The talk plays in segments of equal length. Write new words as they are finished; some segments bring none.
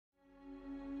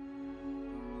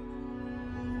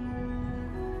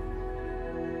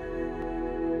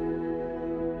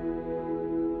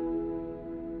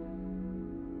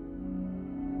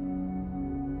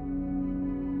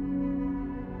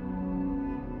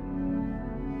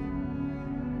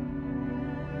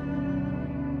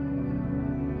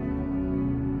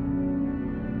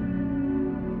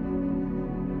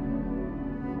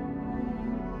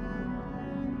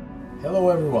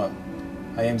everyone,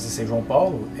 I am Joao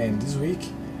Paulo, and this week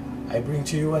I bring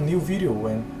to you a new video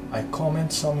when I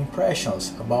comment some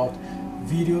impressions about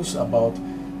videos about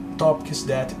topics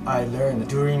that I learned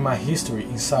during my history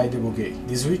inside the Uragote.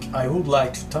 This week I would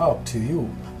like to talk to you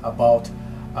about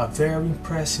a very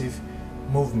impressive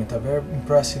movement, a very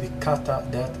impressive kata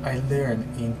that I learned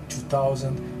in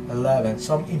 2011.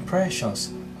 Some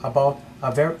impressions about a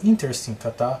very interesting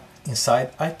kata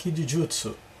inside Aikido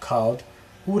Jutsu called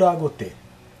Uragote.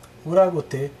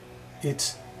 Uragote,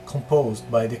 it's composed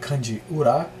by the kanji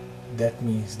ura, that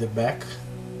means the back,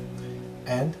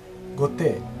 and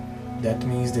gote, that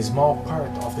means the small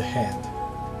part of the hand.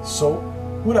 So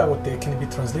Uragote can be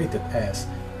translated as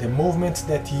the movements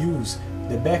that use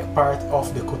the back part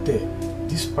of the kote,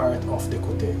 this part of the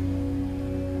kote.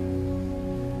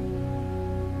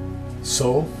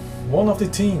 So one of the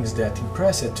things that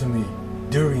impressed to me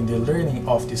during the learning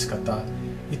of this kata,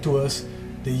 it was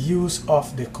the use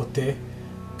of the kote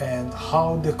and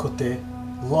how the kote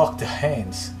locked the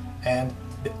hands and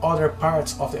the other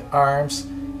parts of the arms,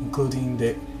 including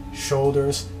the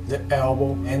shoulders, the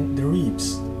elbow and the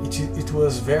ribs. It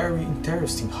was very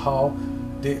interesting how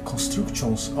the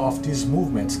constructions of these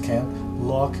movements can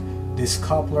lock the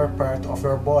scapular part of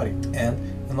your body, and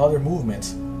in other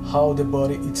movements how the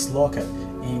body is locked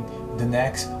in the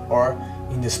neck or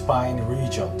in the spine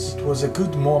regions. It was a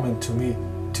good moment to me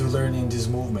to learn in this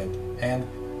movement and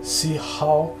see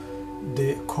how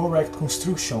the correct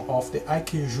construction of the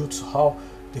Aikido Jutsu, how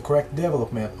the correct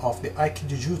development of the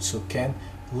Aikido Jutsu can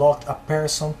lock a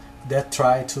person that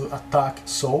try to attack.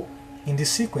 So in the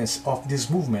sequence of these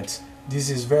movements, this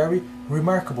is very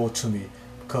remarkable to me,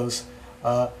 because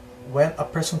when a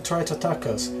person tries to attack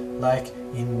us, like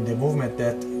in the movement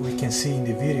that we can see in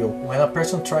the video, when a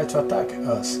person tries to attack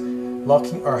us,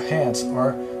 locking our hands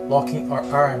or locking our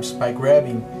arms by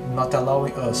grabbing, not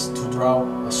allowing us to draw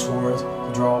a sword,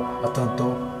 to draw a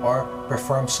tanto, or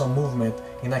perform some movement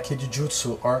in Aikido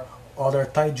Jutsu or other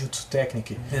Taijutsu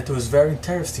technique. It was very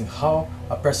interesting how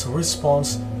a person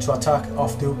responds to attack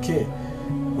of the uke,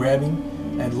 grabbing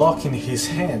and locking his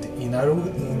hand in a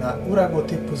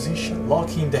Uragote position,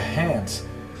 locking the hands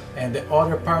and the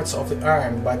other parts of the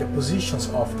arm by the positions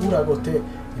of Uragote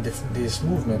in this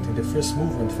movement, in the first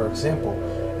movement for example,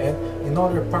 and in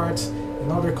other parts,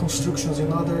 in other constructions,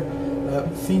 in other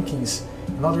thinkings,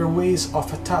 in other ways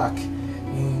of attack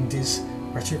in this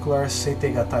particular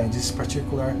Seitegata, in this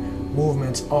particular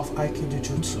movements of Aikido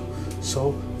Jutsu.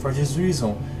 So for this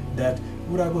reason that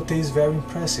Uragote is very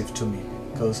impressive to me,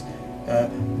 because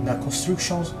in the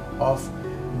constructions of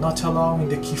not allowing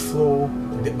the ki flow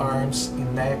in the arms,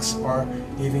 in necks, or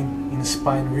even in the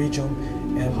spine region,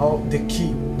 and how the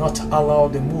ki not allow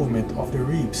the movement of the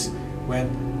ribs when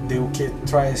the uke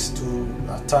tries to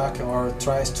attack or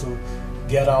tries to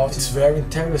get out. It's very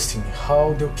interesting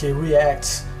how the uke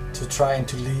reacts to trying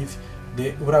to leave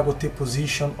the Uragote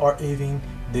position, or even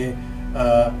the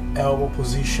elbow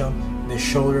position, the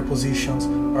shoulder positions,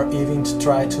 or even to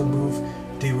try to move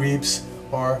the ribs,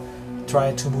 or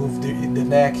try to move the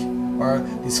neck or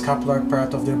the scapular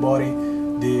part of the body,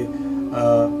 the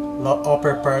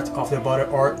upper part of the body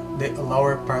or the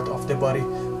lower part of the body,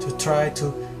 to try to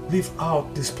leave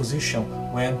out this position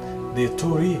when the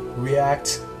tori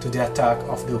reacts to the attack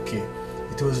of the uke.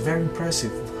 It was very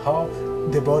impressive how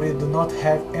the body do not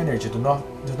have energy, do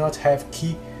not have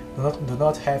ki, do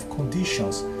not have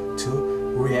conditions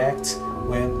to react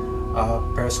when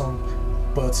a person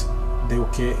puts the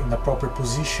uke in a proper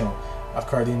position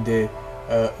according to the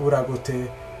Uragote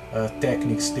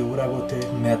techniques, the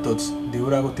Uragote methods, the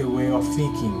Uragote way of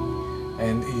thinking.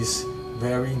 And it's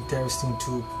very interesting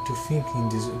to think in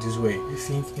this way. You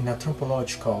think in a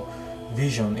anthropological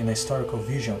vision, in a historical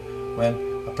vision, when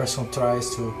a person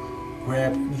tries to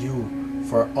grab you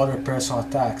for other person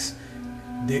attacks,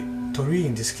 the tori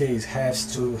in this case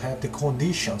has to have the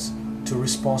conditions to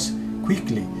respond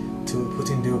quickly, to put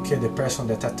in the uke the person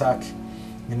that attack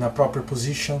in a proper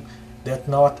position, that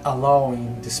not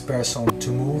allowing this person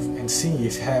to move and see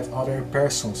if have other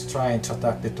persons trying to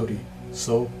attack the tori.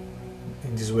 So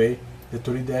in this way the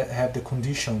tori that have the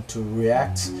condition to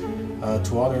react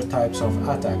to other types of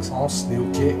attacks. Also the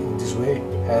uke in this way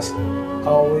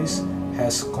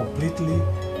has completely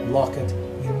locked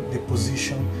in the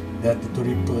position that the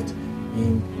tori put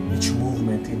in each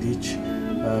movement, in each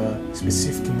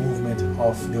specific movement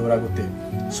of the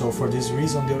Uragote. So for this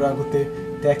reason the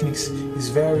Uragote techniques is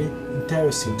very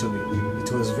interesting to me.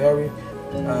 It was very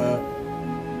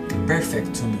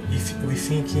perfect to me if we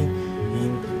thinking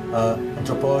in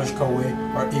anthropological way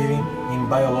or even in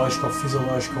biological,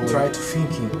 physiological way. Try to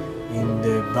thinking in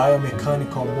the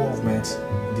biomechanical movements.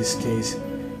 In this case,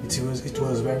 it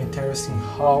was very interesting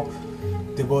how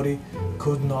the body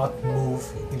could not move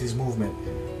in this movement,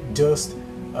 just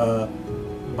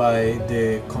by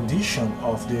the condition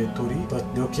of the tori, but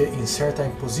the uke in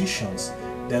certain positions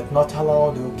that not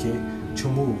allow the uke to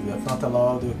move, that not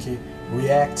allow the uke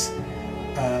react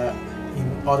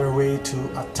in other way to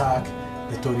attack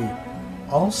the tori.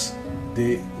 Once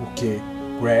the uke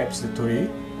grabs the tori,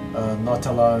 not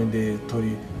allowing the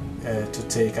tori to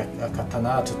take a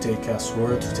katana, to take a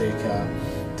sword, to take a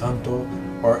tanto,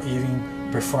 or even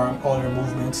perform other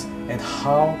movements, and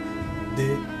how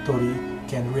the tori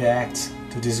can react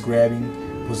to this grabbing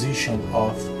position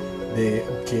of the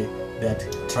uke that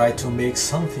try to make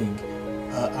something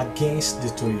against the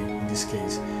tori in this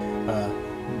case.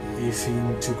 If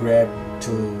him to grab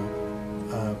to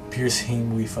pierce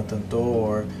him with a tanto,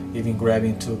 or even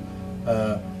grabbing to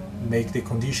make the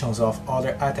conditions of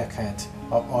other attackant,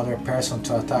 of other person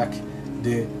to attack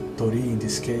the tori in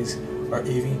this case, or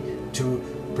even to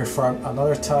perform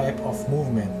another type of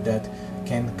movement that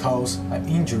can cause an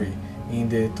injury in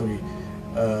the tori.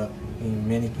 In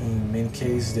many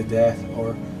cases, the death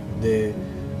or the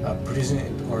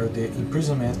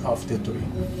imprisonment of the tori.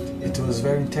 It was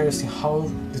very interesting how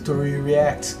the tori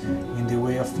reacts in the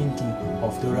way of thinking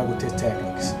of the Uragote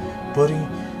techniques, putting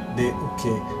the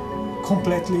uke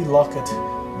completely locked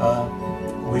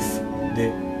with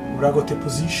the Uragote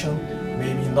position,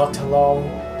 maybe not allowing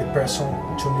the person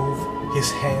to move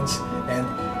his hands, and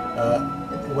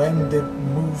when the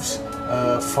moves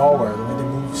forward, when the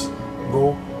moves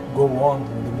go on,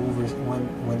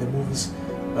 when the moves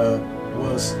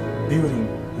was building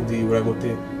in the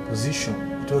Uragote position,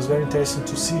 it was very interesting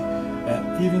to see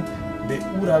even the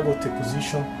Uragote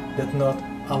position that not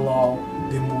allow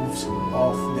the moves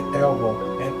of the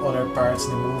elbow, and other parts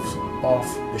the moves of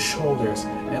the shoulders,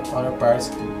 and other parts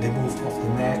the move of the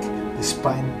neck, the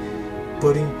spine,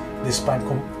 putting the spine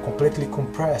completely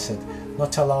compressed,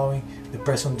 not allowing the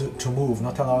person to move,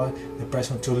 not allowing the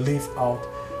person to lift out,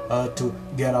 to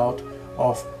get out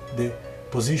of the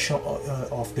position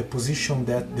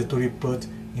that the tori put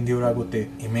in the Uragote.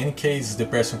 In many cases, the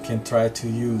person can try to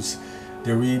use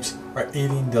the ribs or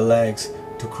even the legs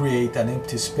to create an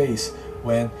empty space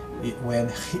when the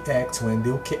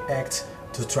uke acts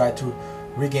to try to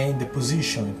regain the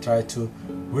position, try to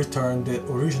return the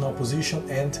original position,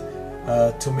 and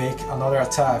to make another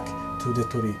attack to the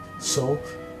tori. So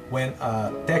when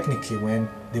technically, when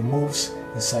the moves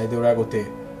inside the Uragote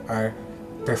are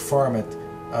performed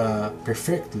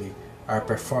perfectly, are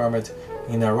performed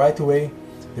in a right way,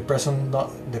 the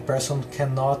person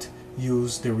cannot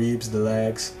use the ribs, the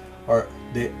legs, or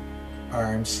the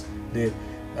arms, the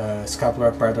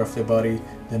scapular part of the body,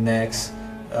 the necks,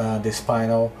 the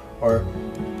spinal, or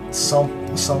some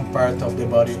part of the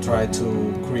body, try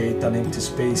to create an empty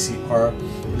space or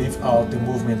leave out the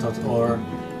movement or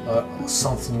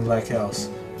something like else.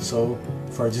 So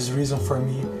for this reason, for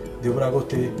me, the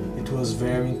Uragote, it was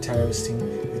very interesting.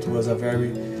 It was a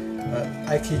very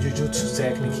Aikijujutsu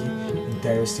technique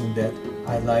interesting that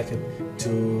I liked to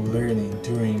learning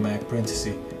during my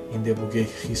apprenticeship in the Bugei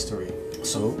history.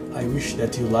 So I wish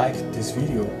that you liked this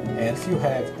video, and if you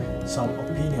have some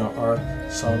opinion or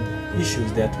some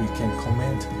issues that we can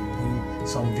comment in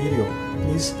some video,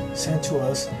 please send to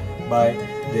us by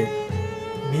the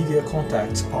media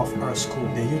contacts of our school,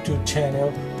 the YouTube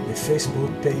channel, the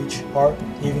Facebook page, or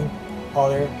even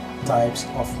other types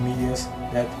of medias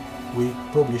that we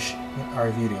publish in our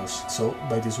videos. So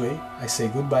by this way, I say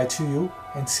goodbye to you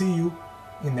and see you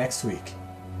in next week.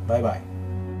 Bye bye.